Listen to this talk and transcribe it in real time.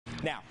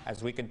Now,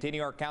 as we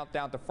continue our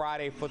countdown to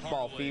Friday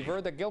football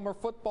fever, the Gilmer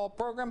football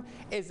program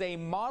is a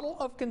model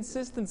of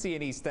consistency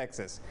in East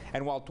Texas.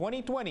 And while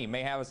 2020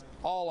 may have us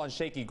all on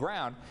shaky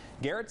ground,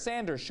 Garrett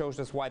Sanders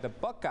shows us why the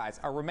Buckeyes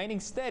are remaining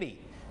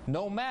steady,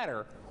 no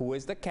matter who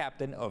is the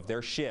captain of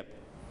their ship.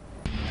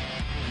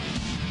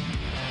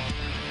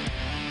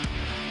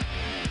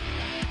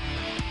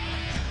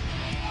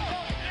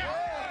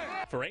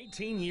 For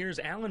 18 years,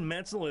 Alan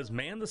Metzel has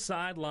manned the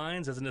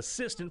sidelines as an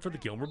assistant for the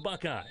Gilmer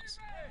Buckeyes.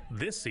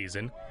 This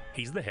season,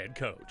 he's the head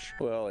coach.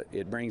 Well,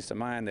 it brings to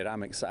mind that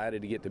I'm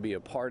excited to get to be a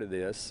part of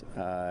this.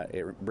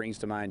 It brings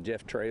to mind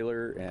Jeff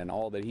Traylor and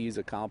all that he's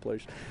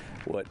accomplished,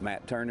 what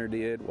Matt Turner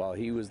did while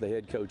he was the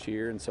head coach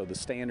here, and so the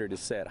standard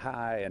is set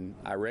high, and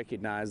I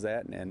recognize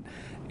that and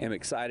am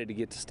excited to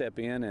get to step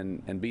in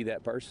and be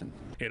that person.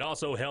 It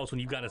also helps when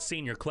you've got a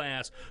senior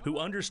class who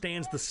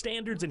understands the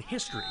standards and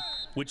history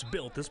which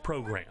built this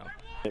program.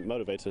 It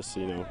motivates us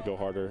to, go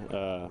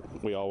harder.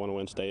 We all want to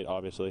win state,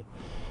 obviously.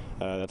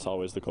 That's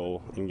always the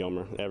goal in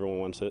Gilmer. Everyone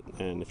wants it,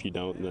 and if you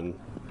don't,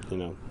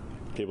 then,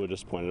 people are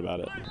disappointed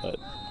about it. But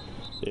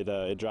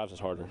it drives us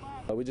harder.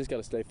 We just got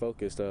to stay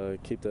focused,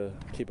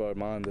 keep our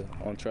mind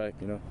on track,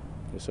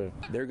 Yes, sir.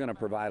 They're going to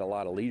provide a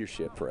lot of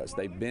leadership for us.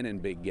 They've been in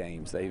big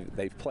games.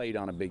 They've played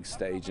on a big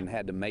stage and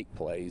had to make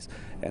plays,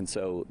 and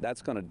so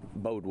that's going to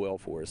bode well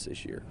for us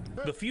this year.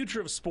 The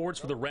future of sports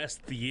for the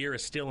rest of the year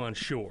is still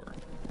unsure,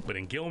 but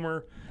in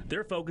Gilmer,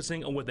 they're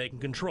focusing on what they can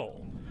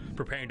control,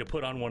 preparing to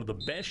put on one of the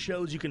best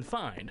shows you can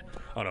find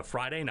on a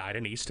Friday night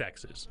in East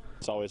Texas.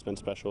 It's always been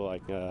special. I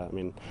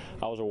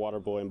was a water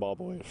boy and ball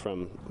boy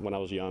from when I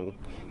was young,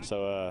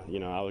 so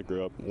I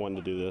grew up wanting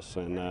to do this,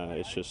 and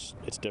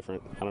it's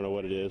different. I don't know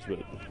what it is, but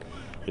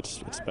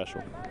it's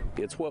special.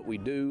 It's what we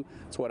do.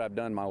 It's what I've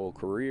done my whole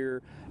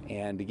career,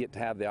 and to get to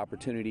have the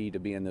opportunity to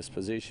be in this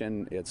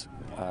position, it's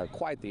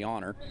quite the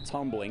honor. It's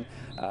humbling,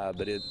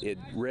 but it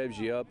revs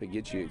you up. It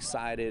gets you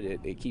excited.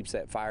 It keeps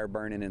that fire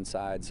burning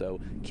inside. So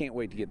can't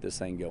wait to get this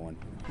thing going.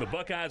 The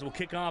Buckeyes will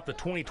kick off the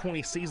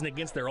 2020 season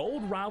against their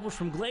old rivals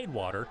from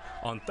Gladewater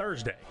on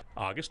Thursday,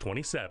 August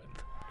 27th.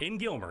 In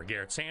Gilmer,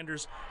 Garrett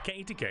Sanders,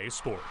 KTK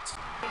Sports.